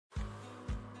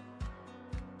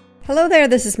Hello there,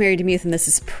 this is Mary DeMuth, and this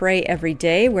is Pray Every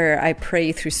Day, where I pray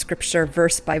you through Scripture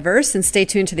verse by verse. And stay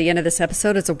tuned to the end of this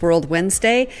episode. It's a World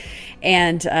Wednesday,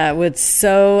 and would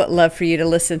so love for you to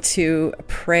listen to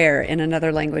prayer in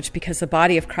another language, because the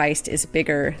body of Christ is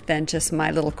bigger than just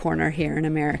my little corner here in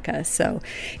America. So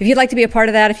if you'd like to be a part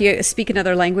of that, if you speak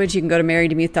another language, you can go to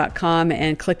marydemuth.com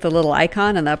and click the little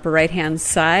icon on the upper right-hand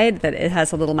side that it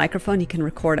has a little microphone. You can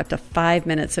record up to 5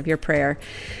 minutes of your prayer.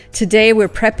 Today, we're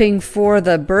prepping for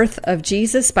the birth of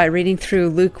Jesus by reading through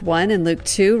Luke 1 and Luke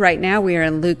 2. Right now we are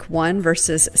in Luke 1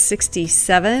 verses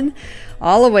 67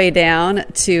 all the way down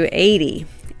to 80,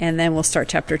 and then we'll start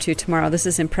chapter 2 tomorrow. This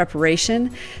is in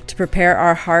preparation to prepare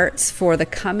our hearts for the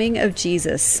coming of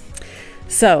Jesus.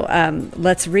 So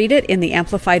let's read it in the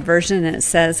Amplified Version, and it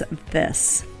says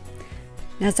this.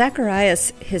 Now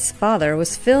Zacharias, his father,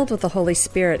 was filled with the Holy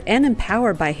Spirit and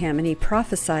empowered by him, and he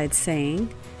prophesied,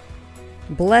 saying,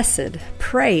 Blessed,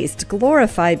 praised,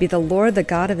 glorified be the Lord, the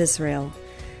God of Israel,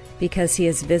 because he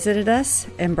has visited us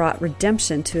and brought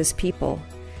redemption to his people.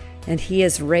 And he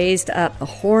has raised up a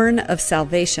horn of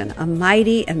salvation, a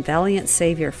mighty and valiant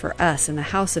Savior for us in the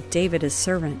house of David his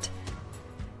servant,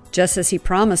 just as he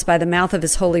promised by the mouth of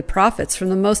his holy prophets from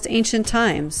the most ancient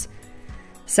times,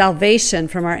 salvation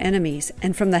from our enemies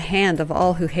and from the hand of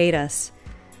all who hate us,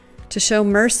 to show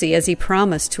mercy as he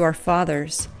promised to our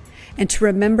fathers, and to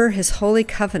remember his holy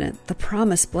covenant, the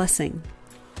promised blessing,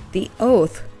 the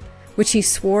oath which he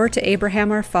swore to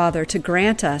Abraham our father, to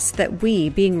grant us that we,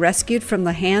 being rescued from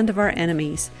the hand of our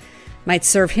enemies, might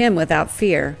serve him without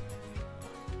fear,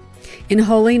 in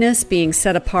holiness being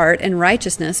set apart, and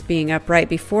righteousness being upright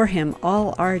before him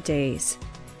all our days.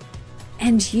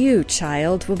 And you,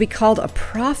 child, will be called a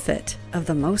prophet of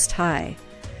the Most High,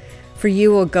 for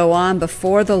you will go on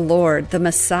before the Lord, the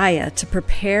Messiah, to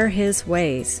prepare his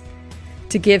ways,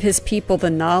 to give his people the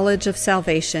knowledge of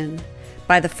salvation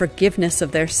by the forgiveness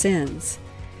of their sins,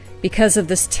 because of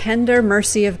this tender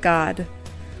mercy of God,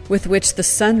 with which the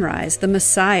sunrise, the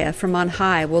Messiah from on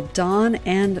high, will dawn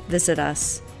and visit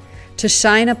us, to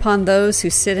shine upon those who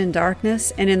sit in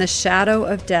darkness and in the shadow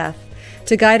of death,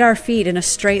 to guide our feet in a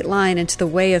straight line into the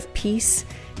way of peace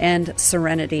and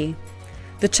serenity.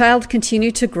 The child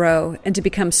continued to grow and to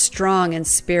become strong in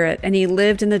spirit, and he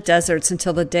lived in the deserts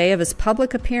until the day of his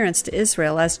public appearance to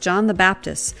Israel as John the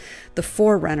Baptist, the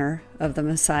forerunner of the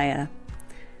Messiah.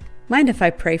 Mind if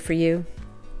I pray for you?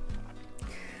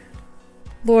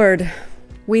 Lord,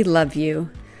 we love you.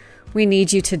 We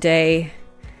need you today.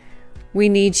 We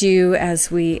need you as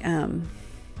we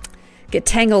get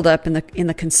tangled up in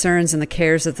the concerns and the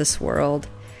cares of this world.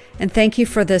 And thank you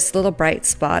for this little bright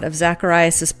spot of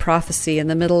Zacharias' prophecy in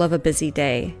the middle of a busy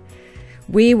day.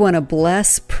 We want to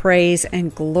bless, praise,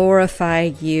 and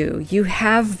glorify you. You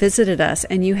have visited us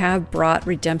and you have brought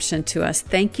redemption to us.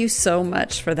 Thank you so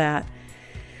much for that.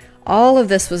 All of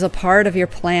this was a part of your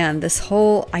plan, this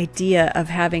whole idea of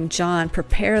having John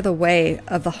prepare the way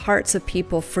of the hearts of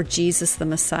people for Jesus the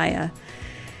Messiah.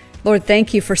 Lord,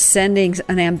 thank you for sending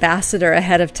an ambassador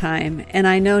ahead of time. And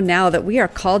I know now that we are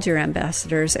called your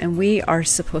ambassadors, and we are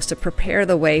supposed to prepare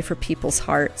the way for people's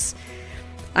hearts.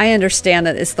 I understand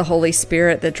that it's the Holy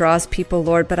Spirit that draws people,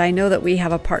 Lord, but I know that we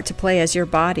have a part to play as your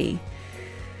body,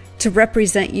 to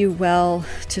represent you well,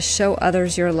 to show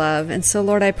others your love. And so,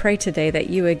 Lord, I pray today that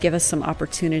you would give us some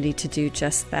opportunity to do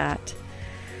just that.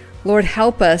 Lord,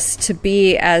 help us to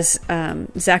be, as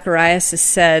Zacharias has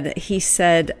said, he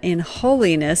said, in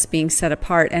holiness being set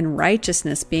apart and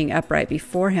righteousness being upright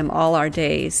before him all our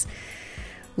days.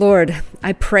 Lord,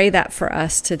 I pray that for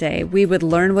us today. We would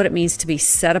learn what it means to be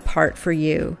set apart for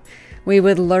you. We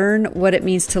would learn what it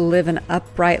means to live an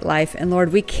upright life. And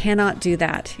Lord, we cannot do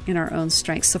that in our own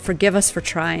strength. So forgive us for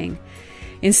trying.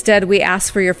 Instead, we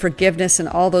ask for your forgiveness in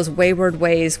all those wayward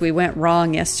ways we went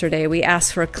wrong yesterday. We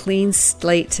ask for a clean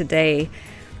slate today,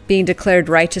 being declared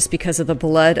righteous because of the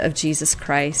blood of Jesus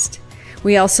Christ.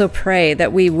 We also pray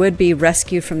that we would be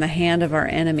rescued from the hand of our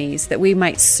enemies, that we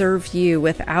might serve you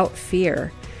without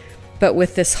fear, but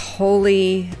with this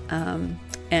holy and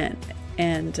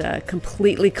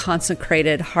completely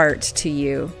consecrated heart to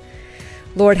you.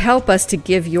 Lord, help us to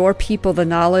give your people the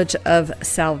knowledge of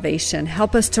salvation.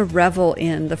 Help us to revel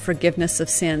in the forgiveness of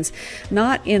sins,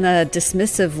 not in a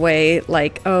dismissive way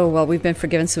like, oh, well, we've been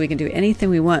forgiven so we can do anything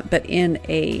we want, but in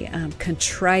a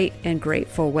contrite and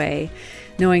grateful way,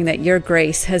 knowing that your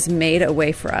grace has made a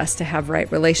way for us to have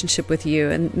right relationship with you.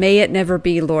 And may it never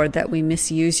be, Lord, that we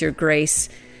misuse your grace.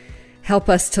 Help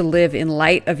us to live in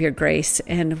light of your grace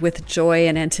and with joy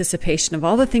and anticipation of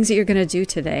all the things that you're going to do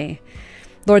today.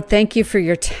 Lord, thank you for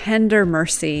your tender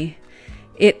mercy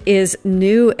It is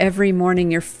new every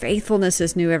morning. Your faithfulness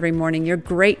is new every morning. Your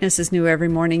greatness is new every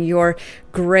morning. Your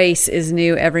grace is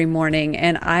new every morning.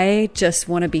 And I just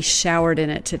want to be showered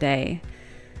in it today.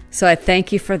 So I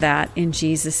thank you for that in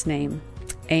Jesus' name.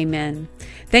 Amen.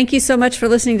 Thank you so much for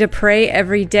listening to Pray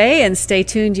Every Day, and stay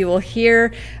tuned. You will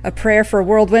hear a prayer for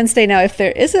World Wednesday. Now, if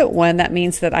there isn't one, that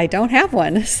means that I don't have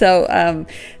one. So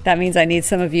that means I need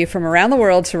some of you from around the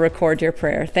world to record your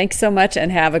prayer. Thanks so much and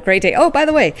have a great day. Oh, by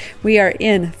the way, we are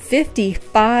in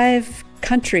 55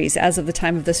 countries as of the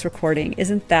time of this recording.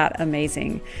 Isn't that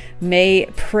amazing? May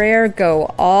prayer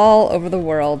go all over the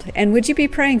world. And would you be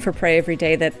praying for Pray Every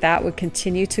Day that would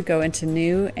continue to go into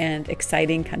new and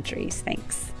exciting countries?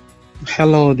 Thanks.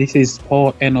 Hello, this is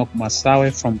Paul Enoch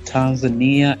Masawe from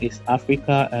Tanzania, East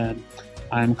Africa, and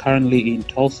I'm currently in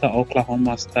Tulsa,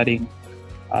 Oklahoma, studying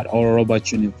at Oral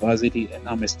Roberts University, and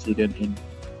I'm a student in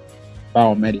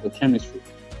biomedical chemistry.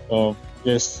 So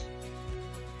I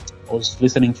was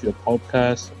listening to your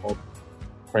podcast about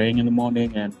praying in the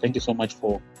morning, and thank you so much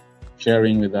for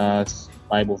sharing with us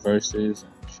Bible verses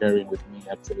and sharing with me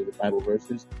actually the Bible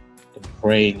verses and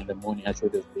praying in the morning.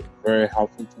 Actually, has been very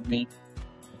helpful to me,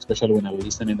 especially when I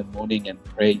listen in the morning and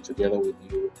pray together with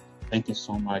you. Thank you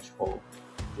so much for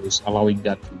just allowing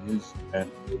God to use you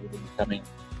and really becoming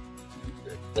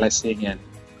a blessing and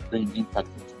bringing impact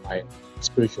into my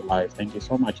spiritual life. Thank you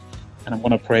so much. And I'm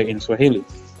going to pray in Swahili.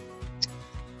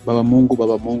 Baba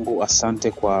Mungu,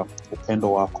 asante kwa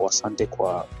upendo wako, asante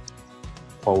kwa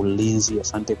ulinzi,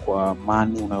 asante kwa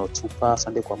amani unayotupa,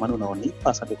 asante kwa amani unayonipa,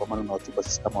 asante kwa amani unayotupa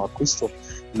sisi kama Wakristo.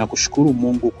 Ninakushukuru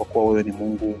Mungu kwa kuwa wewe ni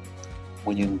Mungu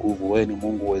mwenye nguvu, wewe ni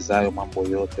Mungu uwezayo mambo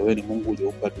yote, wewe ni Mungu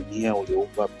uliyeumba dunia,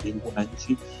 uliyeumba mbingu na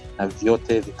nchi na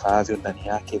vyote vikaavyo ndani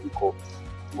yake viko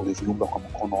uliviumba kwa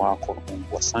mkono wako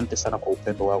Mungu. Asante sana kwa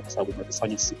upendo wako, kwa sababu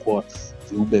umetufanya sisi kuwa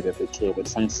viumbe vya pekee,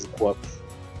 umetufanya sisi kuwa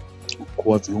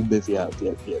viumbe vya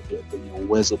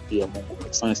uwezo pia Mungu.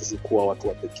 Umetufanya sisi kuwa watu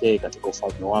wa pekee katika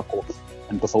ufalme wako,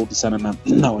 na tofauti sana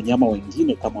na wanyama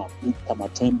wengine kama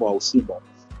tembo au simba.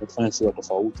 Umetufanya sisi watu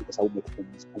tofauti kwa sababu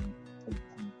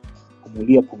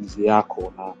umetupumulia pumzi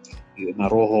yako na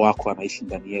roho wako anaishi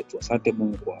ndani yetu. Asante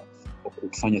Mungu kwa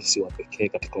kutufanya sisi wa pekee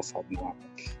katika ufalme wako.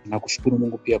 Nakushukuru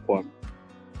Mungu pia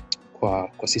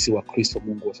kwa sisi wa Kristo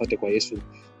Mungu. Asante kwa Yesu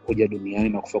kuja duniani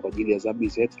na kufa kwa ajili ya dhambi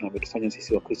zetu, na ametufanya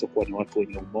sisi wa Kristo kuwa ni watu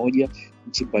wenye umoja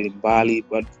nchi mbalimbali,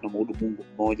 bado tunamwabudu Mungu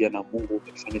mmoja, na Mungu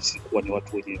ametufanya sisi kuwa ni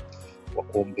watu wenye wa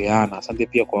kuombeana. Asante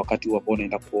pia kwa wakati ambao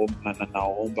naenda kuomba na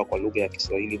naomba kwa lugha ya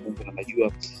Kiswahili Mungu, na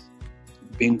najua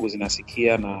mbingu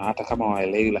zinasikia, na hata kama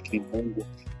waelewi, lakini Mungu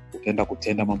utaenda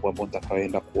kutenda mambo ambayo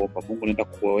nitakayoenda kuomba. Mungu naenda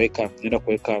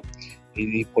kuweka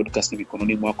hii podcast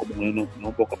mikononi mwako Mungu.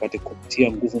 Naomba ukapate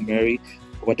kumtia nguvu Mary,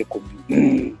 ukapate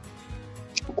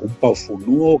kumpa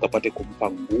ufunuo, ukapate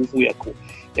kumpa nguvu ya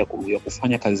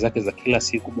kufanya kazi zake za kila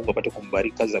siku. Mungu apate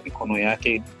kumbariki kazi za mikono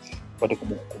yake, apate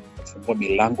kufungua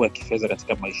milango ya kifedha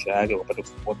katika maisha yake, apate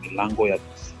kufungua milango ya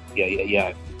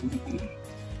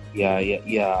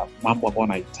mambo ambayo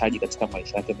anahitaji katika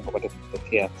maisha yake. Mungu apate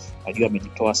kumpokea. Najua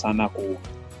amejitoa sana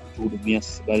kuhudumia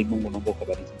sisi, bali Mungu naomba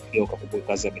ukabariki pia, ukakumbuke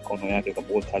kazi ya mikono yake,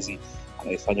 ukakumbuke kazi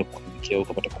anayofanya kutumikia,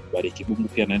 ukapate kumbariki. Mungu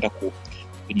pia anaenda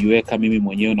kujiweka mimi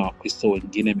mwenyewe na Wakristo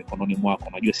wengine mikononi mwako.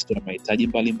 Najua sisi tuna mahitaji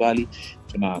mbalimbali,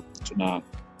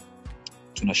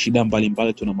 tuna shida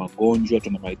mbalimbali, tuna magonjwa,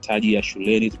 tuna mahitaji ya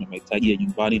shuleni, tuna mahitaji ya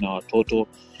nyumbani na watoto.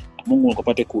 Na Mungu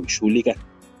ukapate kushughulika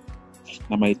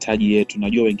na mahitaji yetu.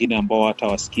 Najua wengine ambao hata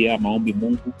wasikia maombi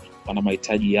Mungu wana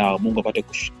mahitaji yao. Mungu apate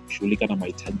kushughulika na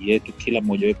mahitaji yetu, kila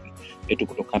mmoja wetu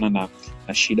kutokana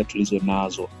na shida tulizo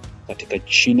nazo, katika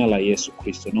jina la Yesu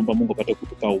Kristo. Naomba Mungu apate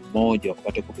kutupa umoja,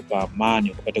 apate kutupa amani,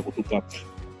 apate kutupa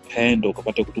upendo,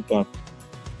 apate kutupa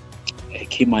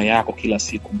hekima yako kila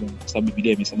siku Mungu, kwa sababu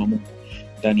Biblia imesema Mungu,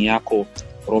 ndani yako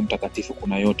Roho Mtakatifu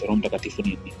kuna yote. Roho Mtakatifu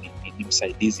ni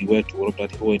msaidizi wetu, Roho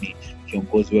Mtakatifu ni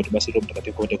kiongozi wetu. Basi Roho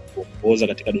Mtakatifu wote kuongoza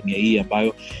katika dunia hii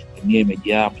ambayo dunia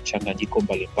imejaa mchanganyiko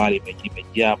mbalimbali,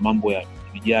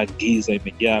 imejaa giza,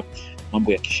 imejaa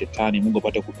mambo ya kishetani. Mungu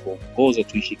apate kutuongoza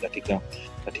tuishi katika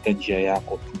njia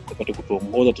yako. Apate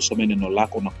kutuongoza tusome neno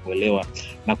lako na kuelewa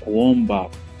na kuomba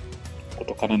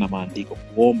kutokana na maandiko,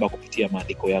 kuomba kupitia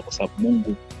maandiko yako, sababu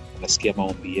Mungu unasikia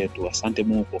maombi yetu. Asante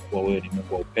Mungu kwa kuwa wewe ni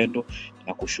Mungu wa upendo.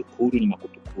 Nakushukuru na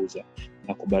kutukuza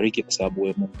na kubariki kwa sababu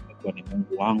wewe Mungu umekuwa ni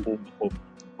Mungu wangu, umekuwa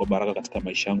baraka katika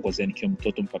maisha yangu kuanzia nikiwa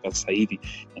mtoto mpaka sasa hivi,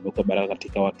 na umekuwa baraka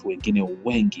katika watu wengine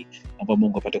wengi. Naomba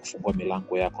Mungu apate kufungua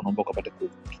milango yako. Naomba ukapate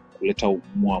kuleta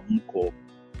mwamko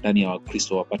ndani ya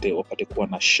Wakristo, wapate kuwa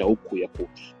na shauku ya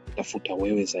kutafuta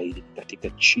wewe zaidi, katika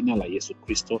jina la Yesu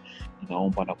Kristo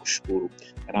ninaomba na kushukuru.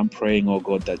 And I'm praying, oh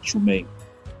God, that you may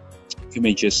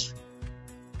just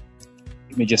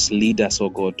you may just lead us, oh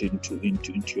God, into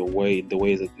your way, in the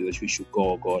ways that we should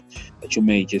go, oh God. That you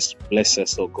may just bless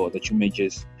us, oh God. That you may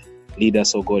just lead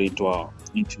us, oh God,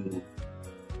 into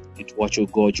what, oh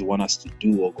God, you want us to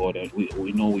do, oh God. And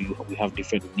we know we have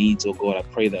different needs, oh God. I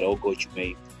pray that, oh God, you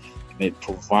may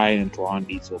provide into our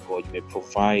needs, oh God. You may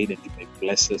provide and you may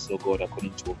bless us, oh God,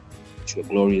 according to your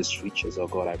glorious riches, oh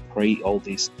God. I pray all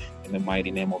this in the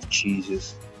mighty name of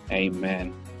Jesus.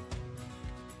 Amen.